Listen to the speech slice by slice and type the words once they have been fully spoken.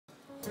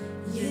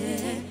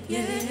Yeah,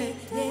 yeah,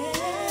 yeah.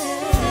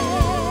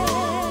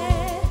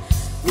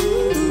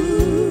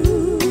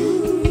 Ooh,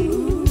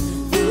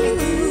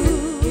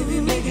 if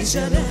you make each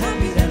other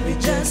happy, then we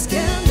just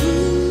can't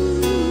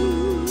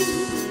lose.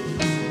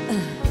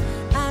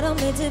 I don't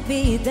mean to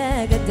be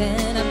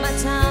decadent. I might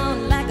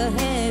sound like a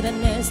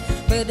hedonist,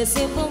 but the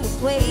simple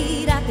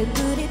way I can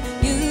put it,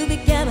 you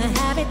become a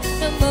habit.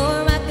 The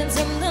more I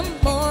consume, the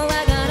more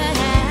I gotta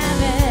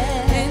have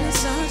it. Ain't no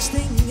such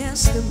thing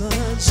as too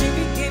much. You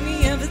can give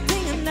me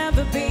everything and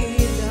never be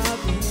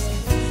enough.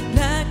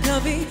 Black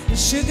coffee,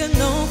 sugar,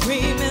 no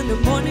cream. In the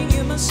morning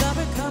you must have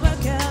a cup of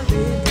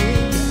caffeine.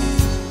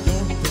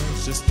 Your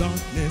precious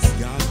darkness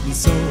got me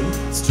so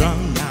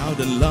strung out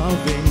and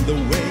loving the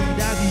way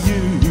that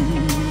you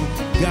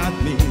got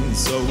me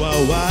so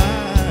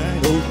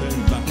wide open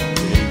my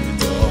baby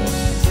door.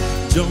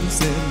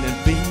 Jonesing and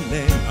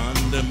feeling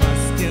under my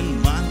skin,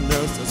 my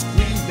nerves are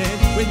screaming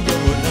when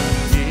you're not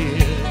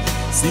here.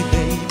 See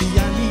baby,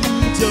 I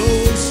need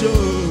your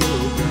show,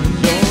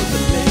 your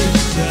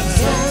delicious.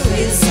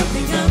 There is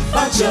something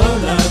about your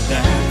love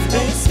that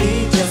makes me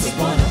just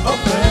wanna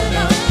open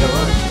up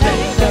your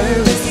flavor.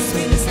 It's the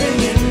sweetest thing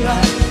in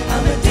life.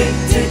 I'm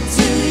addicted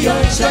to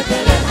your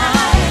chocolate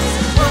eyes.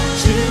 Want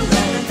you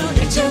and I know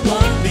that you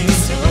want me,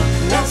 so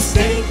let's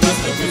stay close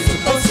like we're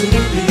supposed to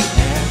be,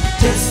 and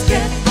just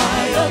get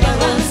high on our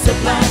own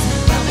supply.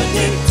 I'm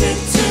addicted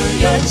to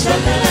your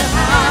chocolate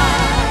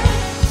high.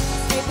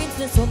 It's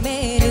in so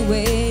many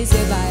ways.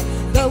 If I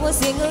go a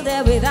single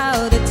day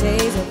without a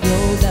taste of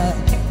your love,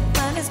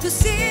 mine is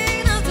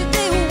casinos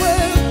today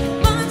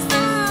were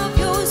monster of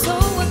your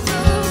soul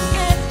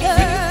and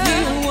girl.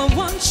 You, I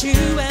want you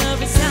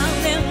every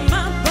sound in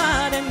my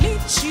body.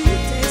 Need you,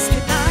 taste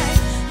it like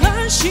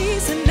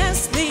Hershey's and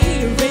Nestle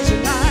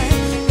original.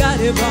 Got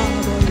it wrong,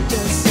 but it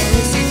just so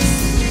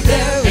sweet.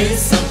 There is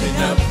something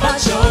about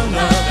your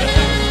love that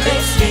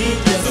makes me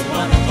just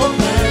wanna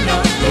open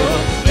up your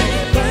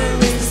flavor.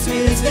 It's the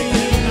sweetest thing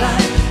in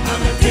life.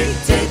 I'm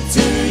addicted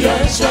to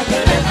your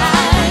chocolate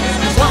high.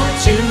 I want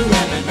you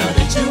and I know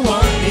that you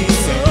want me,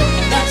 so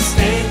let's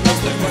stay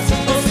close like we're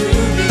supposed to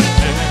be,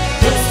 and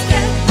just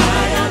get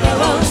high on our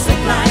own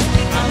supply.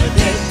 I'm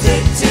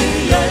addicted to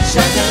your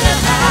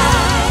chocolate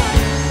high.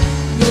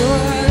 Your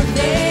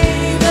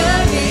flavor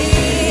is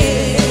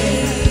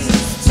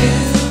to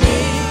me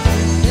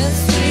the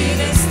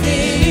sweetest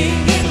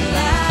thing in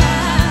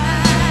life,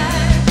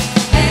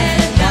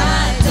 and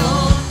I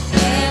don't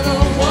ever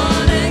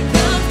wanna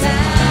come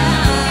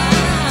down.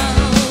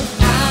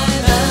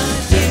 I'm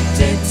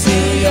addicted to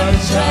your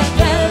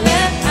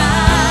chocolate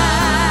high.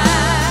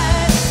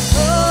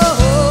 Oh,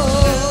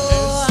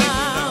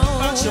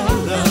 your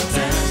love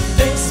that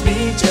makes me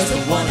just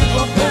wanna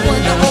open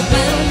up.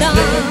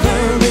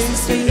 Flavor is the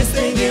sweetest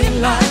thing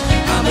in life.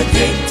 I'm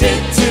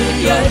addicted to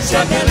your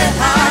chocolate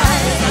high.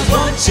 I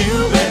want you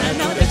and I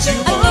know that you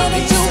want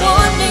me, so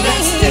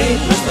let's stay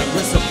close like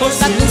we're supposed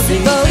to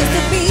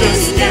be,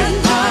 just get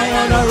high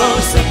on our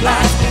own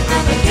supply.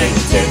 I'm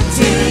addicted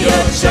to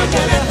your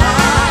chocolate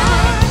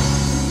high.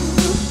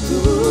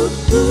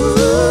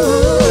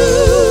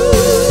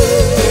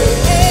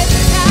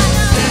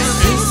 There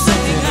is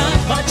something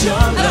about your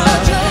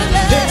love that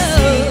makes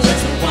me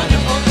just wanna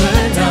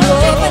open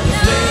up.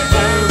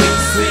 Flavor is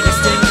the sweetest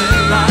thing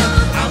in life.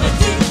 I'm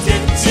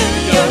addicted to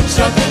your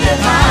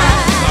chocolate high.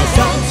 I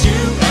want you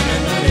and I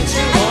know that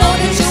you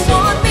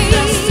want me,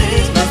 so let's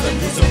stay close like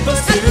we're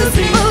supposed to be,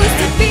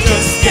 and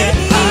just get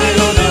high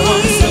on our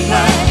own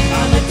supply.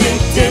 I'm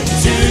addicted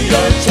to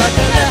your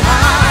chocolate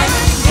high.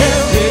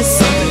 There is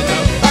something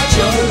about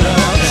your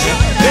love that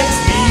makes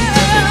me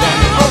just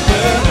wanna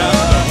open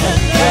up.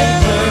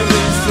 Flavor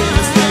is the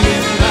sweetest thing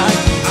in life.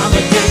 I'm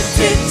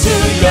addicted to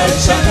your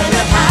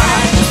chocolate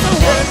high. I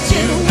want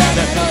you and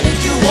I know that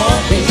you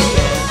want me,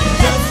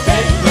 just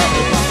stay close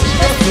like we're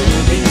supposed to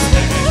be,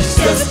 and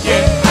just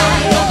get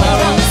high on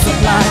our own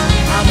supply.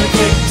 I'm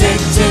addicted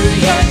to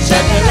your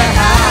chocolate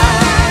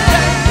high.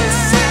 There's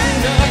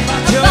something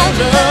about your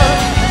love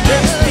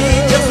makes me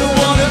just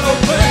wanna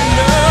open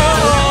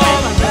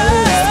up.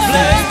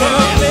 Flavor,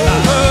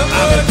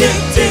 I'm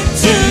addicted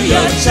to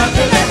your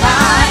chocolate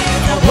high.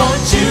 I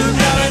want you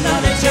and I know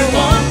that you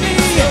want me.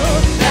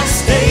 Let's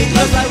stay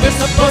close like we're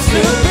supposed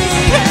to be,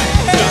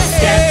 just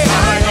get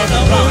high on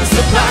our own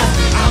supply.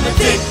 I'm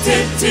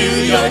addicted to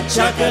your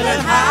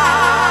chocolate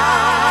high.